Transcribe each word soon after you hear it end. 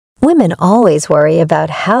Women always worry about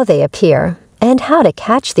how they appear and how to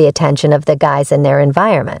catch the attention of the guys in their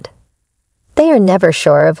environment. They are never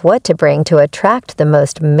sure of what to bring to attract the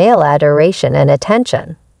most male adoration and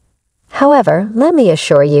attention. However, let me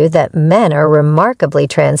assure you that men are remarkably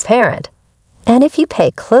transparent, and if you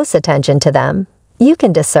pay close attention to them, you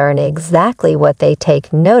can discern exactly what they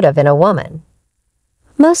take note of in a woman.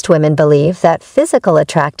 Most women believe that physical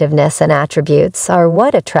attractiveness and attributes are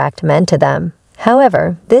what attract men to them.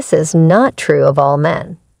 However, this is not true of all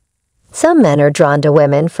men. Some men are drawn to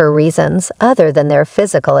women for reasons other than their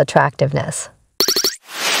physical attractiveness.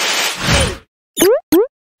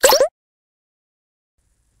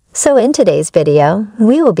 So in today's video,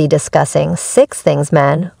 we will be discussing 6 things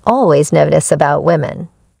men always notice about women.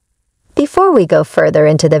 Before we go further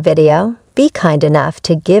into the video, be kind enough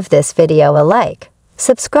to give this video a like,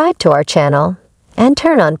 subscribe to our channel, and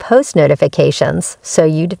turn on post notifications so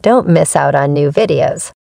you don't miss out on new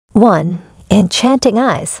videos. 1. Enchanting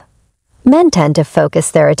eyes. Men tend to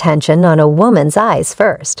focus their attention on a woman's eyes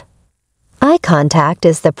first. Eye contact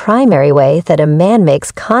is the primary way that a man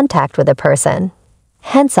makes contact with a person.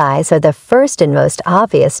 Hence, eyes are the first and most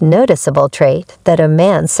obvious noticeable trait that a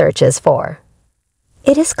man searches for.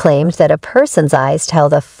 It is claimed that a person's eyes tell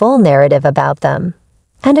the full narrative about them,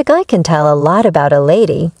 and a guy can tell a lot about a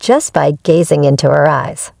lady just by gazing into her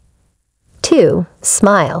eyes. 2.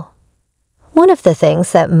 Smile. One of the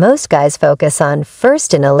things that most guys focus on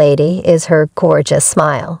first in a lady is her gorgeous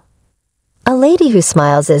smile. A lady who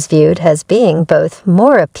smiles is viewed as being both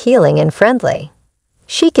more appealing and friendly.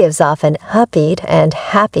 She gives off an upbeat and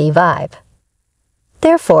happy vibe.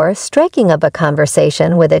 Therefore, striking up a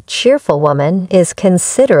conversation with a cheerful woman is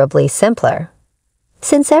considerably simpler.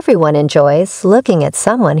 Since everyone enjoys looking at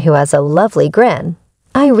someone who has a lovely grin,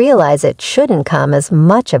 I realize it shouldn't come as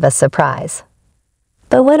much of a surprise.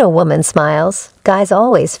 But when a woman smiles, guys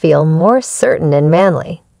always feel more certain and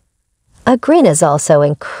manly. A grin is also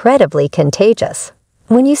incredibly contagious.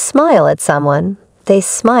 When you smile at someone, they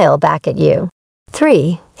smile back at you.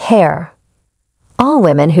 3. Hair. All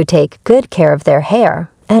women who take good care of their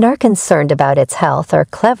hair and are concerned about its health are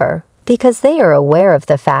clever because they are aware of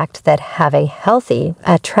the fact that having healthy,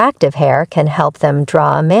 attractive hair can help them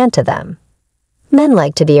draw a man to them. Men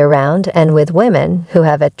like to be around and with women who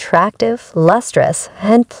have attractive, lustrous,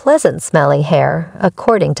 and pleasant-smelling hair,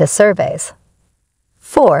 according to surveys.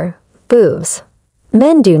 4. Boobs.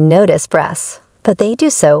 Men do notice breasts, but they do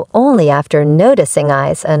so only after noticing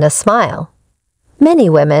eyes and a smile. Many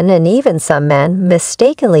women and even some men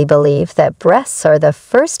mistakenly believe that breasts are the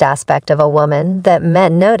first aspect of a woman that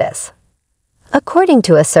men notice. According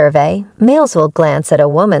to a survey, males will glance at a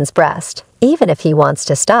woman's breast, even if he wants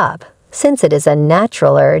to stop, since it is a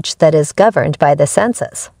natural urge that is governed by the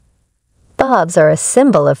senses. Bobs are a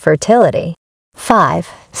symbol of fertility. 5.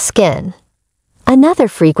 Skin. Another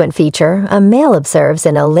frequent feature a male observes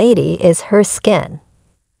in a lady is her skin.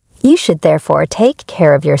 You should therefore take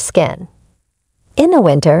care of your skin. In the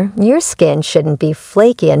winter, your skin shouldn't be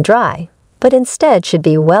flaky and dry, but instead should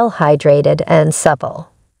be well hydrated and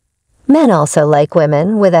supple. Men also like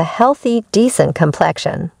women with a healthy, decent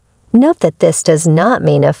complexion. Note that this does not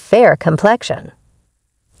mean a fair complexion.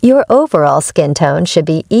 Your overall skin tone should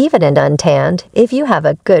be even and untanned if you have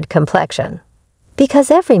a good complexion.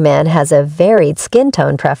 Because every man has a varied skin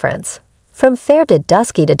tone preference. From fair to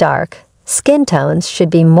dusky to dark, skin tones should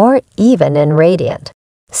be more even and radiant.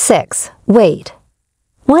 6. Weight.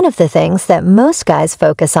 One of the things that most guys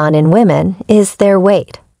focus on in women is their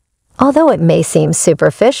weight. Although it may seem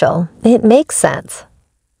superficial, it makes sense.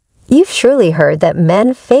 You've surely heard that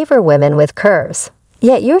men favor women with curves,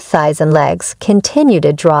 yet your thighs and legs continue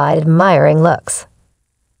to draw admiring looks.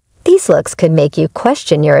 These looks could make you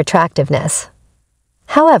question your attractiveness.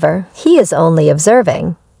 However, he is only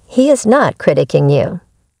observing. He is not critiquing you.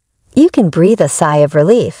 You can breathe a sigh of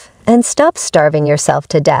relief and stop starving yourself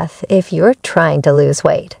to death if you're trying to lose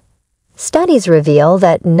weight. Studies reveal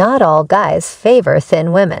that not all guys favor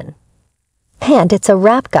thin women. And it's a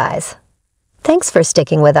wrap, guys. Thanks for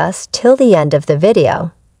sticking with us till the end of the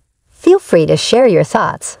video. Feel free to share your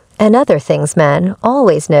thoughts and other things men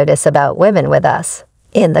always notice about women with us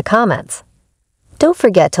in the comments. Don't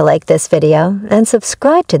forget to like this video and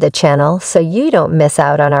subscribe to the channel so you don't miss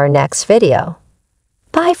out on our next video.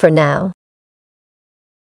 Bye for now.